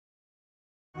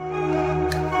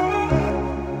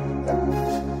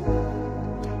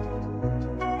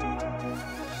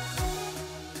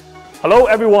Hello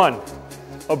everyone!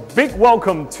 A big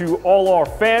welcome to all our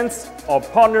fans, our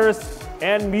partners,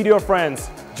 and media friends.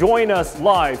 Join us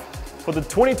live for the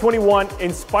 2021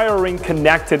 Inspiring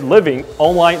Connected Living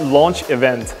online launch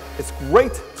event. It's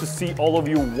great to see all of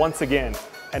you once again,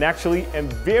 and actually I'm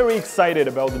very excited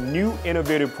about the new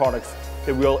innovative products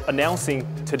that we're announcing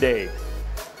today.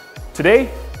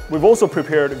 Today, we've also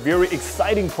prepared very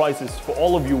exciting prizes for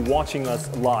all of you watching us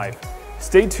live.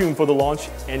 Stay tuned for the launch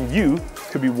and you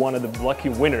could be one of the lucky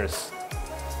winners.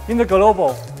 In the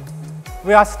global,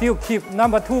 we are still keep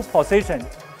number 2 position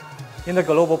in the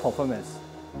global performance.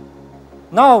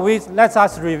 Now let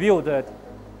us review the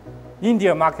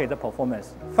India market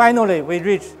performance. Finally, we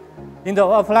reached, in the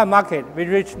offline market, we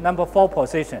reached number 4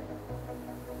 position.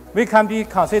 We can be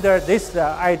considered this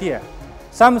idea.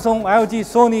 Samsung, LG,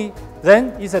 Sony,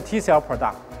 then is a TCL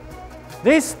product.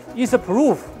 This is a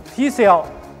proof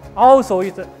TCL also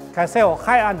can sell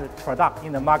high-end product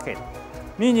in the market,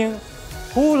 meaning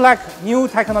who like new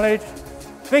technology,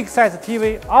 big size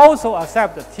TV also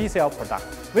accept the TCL product.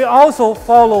 We also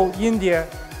follow India,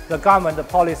 the government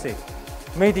policy,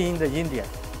 made in the India.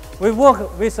 We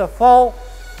work with a 4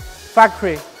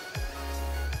 factory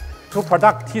to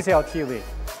product TCL TV.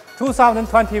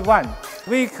 2021,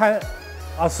 we can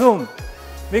assume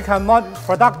we can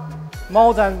product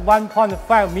more than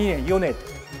 1.5 million units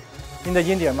in the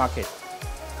Indian market.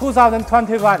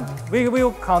 2021, we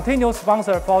will continue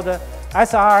sponsor for the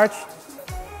SRH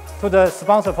to the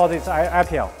sponsor for this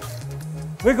IPL.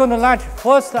 We're going to launch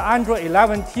first Android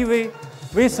 11 TV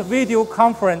with video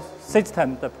conference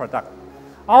system, the product.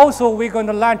 Also, we're going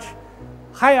to launch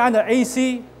high-end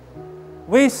AC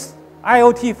with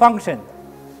IoT function.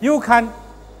 You can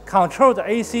control the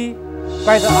AC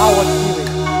by the hour TV.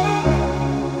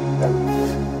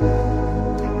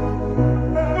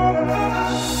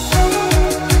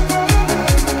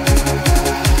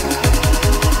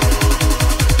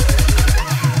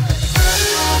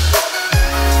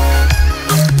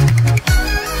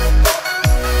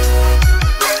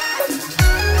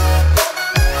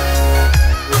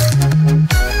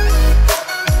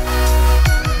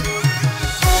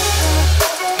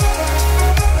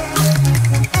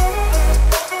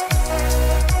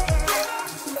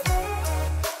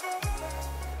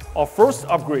 Our first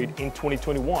upgrade in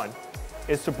 2021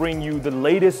 is to bring you the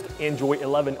latest Android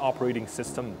 11 operating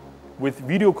system. With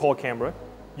video call camera,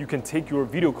 you can take your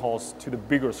video calls to the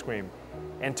bigger screen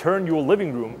and turn your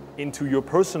living room into your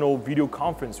personal video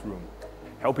conference room,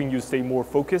 helping you stay more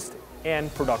focused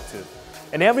and productive.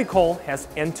 And every call has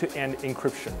end-to-end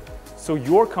encryption, so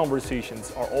your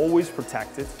conversations are always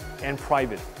protected and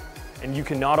private. And you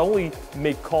can not only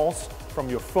make calls from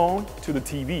your phone to the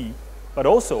TV, but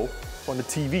also from the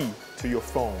TV to your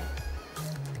phone.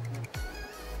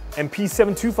 And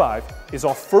P725 is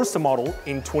our first model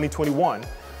in 2021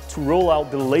 to roll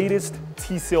out the latest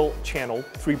TCL Channel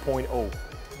 3.0.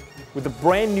 With a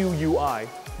brand new UI,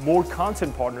 more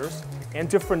content partners, and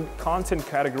different content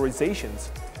categorizations,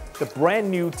 the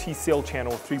brand new TCL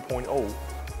Channel 3.0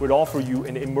 would offer you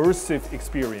an immersive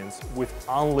experience with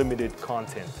unlimited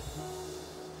content.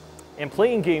 And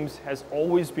playing games has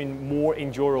always been more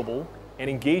enjoyable and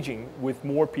engaging with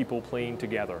more people playing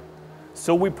together.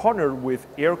 So we partnered with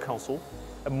Air Console,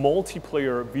 a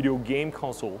multiplayer video game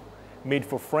console made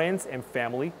for friends and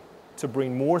family to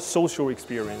bring more social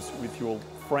experience with your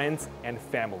friends and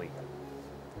family.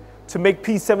 To make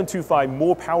P725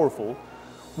 more powerful,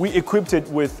 we equipped it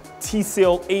with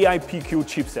TCL AI-PQ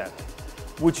chipset,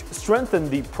 which strengthened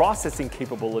the processing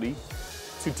capability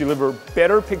to deliver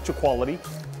better picture quality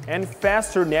and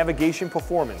faster navigation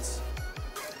performance.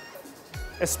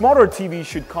 A smarter TV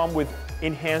should come with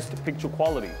enhanced picture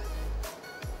quality.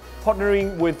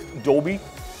 Partnering with Dolby,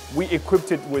 we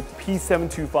equipped it with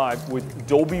P725 with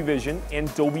Dolby Vision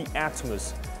and Dolby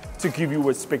Atmos to give you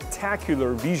a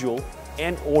spectacular visual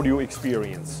and audio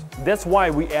experience. That's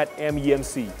why we add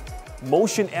MEMC,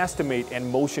 motion estimate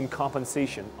and motion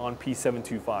compensation on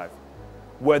P725.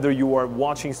 Whether you are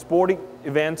watching sporting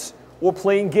events or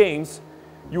playing games,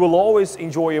 you will always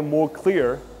enjoy a more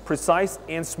clear, precise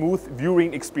and smooth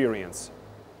viewing experience.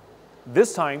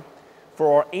 This time,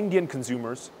 for our Indian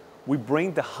consumers, we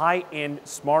bring the high-end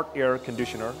smart air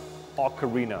conditioner,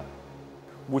 Ocarina,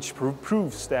 which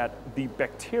proves that the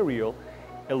bacterial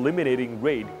eliminating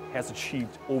rate has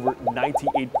achieved over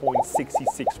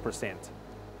 98.66%.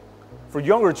 For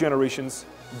younger generations,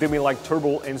 they may like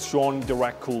turbo and strong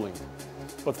direct cooling.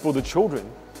 But for the children,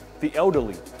 the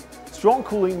elderly, strong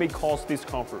cooling may cause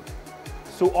discomfort.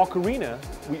 So Ocarina,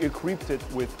 we equipped it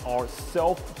with our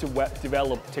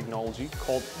self-developed technology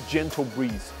called Gentle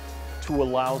Breeze to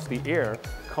allow the air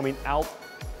coming out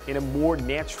in a more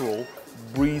natural,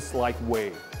 breeze-like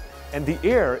way. And the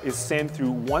air is sent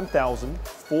through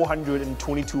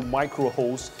 1,422 micro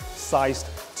holes sized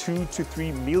 2 to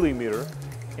 3 millimeter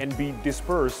and be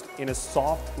dispersed in a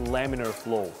soft laminar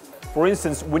flow. For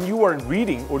instance, when you are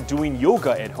reading or doing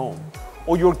yoga at home,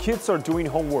 or your kids are doing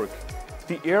homework,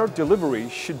 the air delivery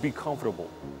should be comfortable.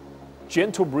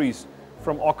 Gentle breeze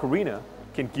from Ocarina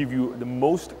can give you the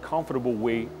most comfortable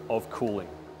way of cooling.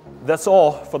 That's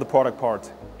all for the product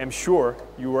part. I'm sure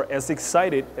you are as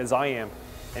excited as I am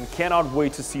and cannot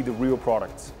wait to see the real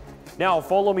products. Now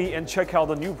follow me and check out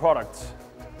the new products.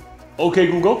 Okay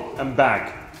Google, I'm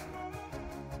back.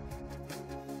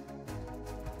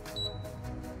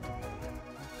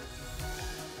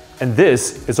 And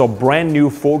this is our brand new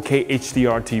 4K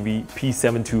HDR TV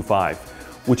P725,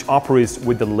 which operates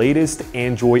with the latest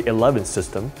Android 11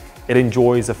 system. It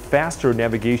enjoys a faster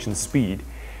navigation speed,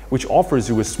 which offers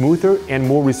you a smoother and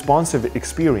more responsive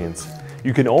experience.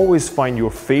 You can always find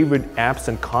your favorite apps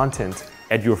and content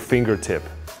at your fingertip.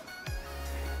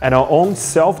 And our own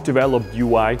self-developed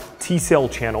UI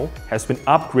TCL channel has been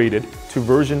upgraded to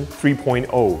version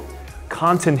 3.0.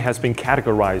 Content has been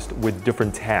categorized with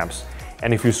different tabs,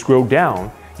 and if you scroll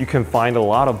down, you can find a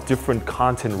lot of different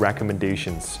content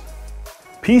recommendations.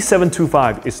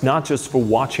 P725 is not just for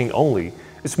watching only,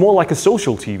 it's more like a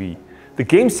social TV. The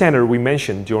game center we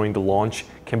mentioned during the launch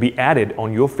can be added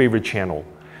on your favorite channel.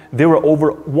 There are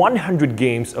over 100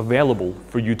 games available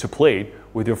for you to play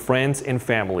with your friends and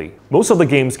family. Most of the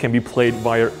games can be played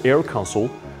via Air Console,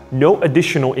 no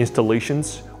additional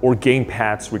installations or game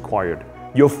pads required.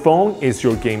 Your phone is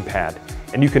your gamepad,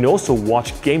 and you can also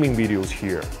watch gaming videos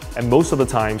here, and most of the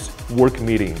times, work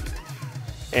meeting.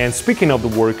 And speaking of the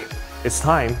work, it's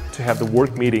time to have the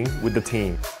work meeting with the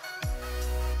team.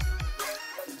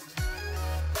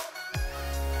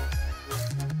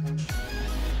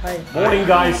 Hi. Morning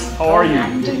guys, how are you?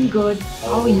 I'm doing good.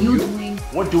 How are you doing?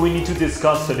 What do we need to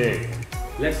discuss today?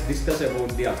 Let's discuss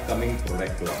about the upcoming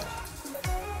product launch.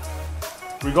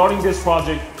 Regarding this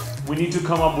project, we need to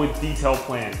come up with detailed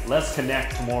plan. Let's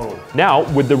connect tomorrow. Now,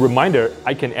 with the reminder,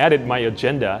 I can edit my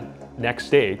agenda next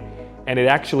day, and it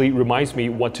actually reminds me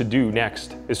what to do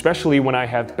next, especially when I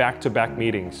have back-to-back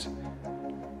meetings.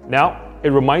 Now,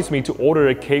 it reminds me to order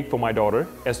a cake for my daughter,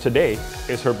 as today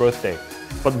is her birthday.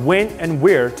 But when and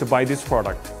where to buy this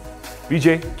product?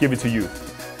 Vijay, give it to you.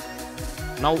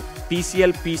 Now,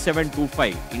 TCL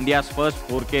P725, India's first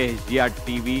 4K HDR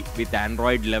TV with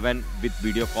Android 11 with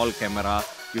video call camera.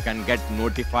 You can get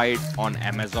notified on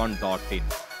Amazon.in.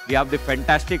 We have the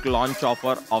fantastic launch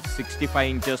offer of 65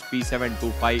 inches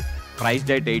P725 priced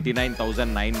at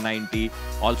 89,990.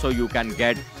 Also, you can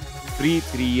get free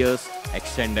 3 years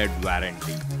extended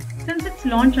warranty. Since its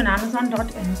launch on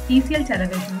Amazon.in, TCL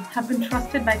televisions have been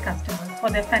trusted by customers for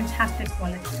their fantastic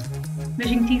quality.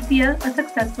 Wishing TCL a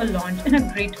successful launch and a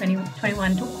great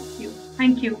 2021 to all of you.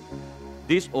 Thank you.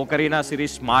 This Ocarina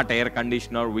series smart air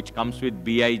conditioner, which comes with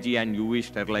BIG and UV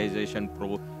sterilization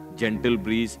pro, gentle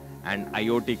breeze and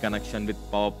IoT connection with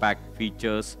power pack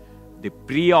features. The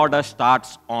pre-order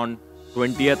starts on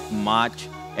 20th March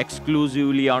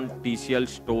exclusively on TCL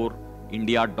store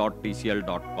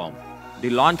india.tcl.com. The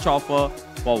launch offer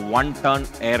for 1-ton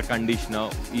air conditioner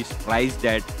is priced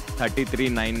at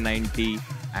 33,990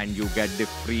 and you get the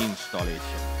free installation.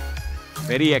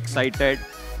 Very excited.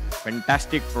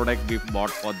 Fantastic product we've bought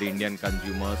for the Indian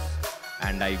consumers,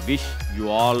 and I wish you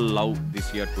all love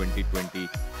this year 2020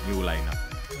 new lineup.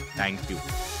 Thank you.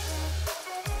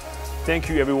 Thank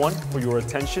you everyone for your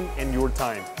attention and your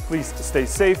time. Please stay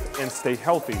safe and stay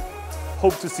healthy.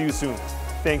 Hope to see you soon.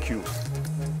 Thank you.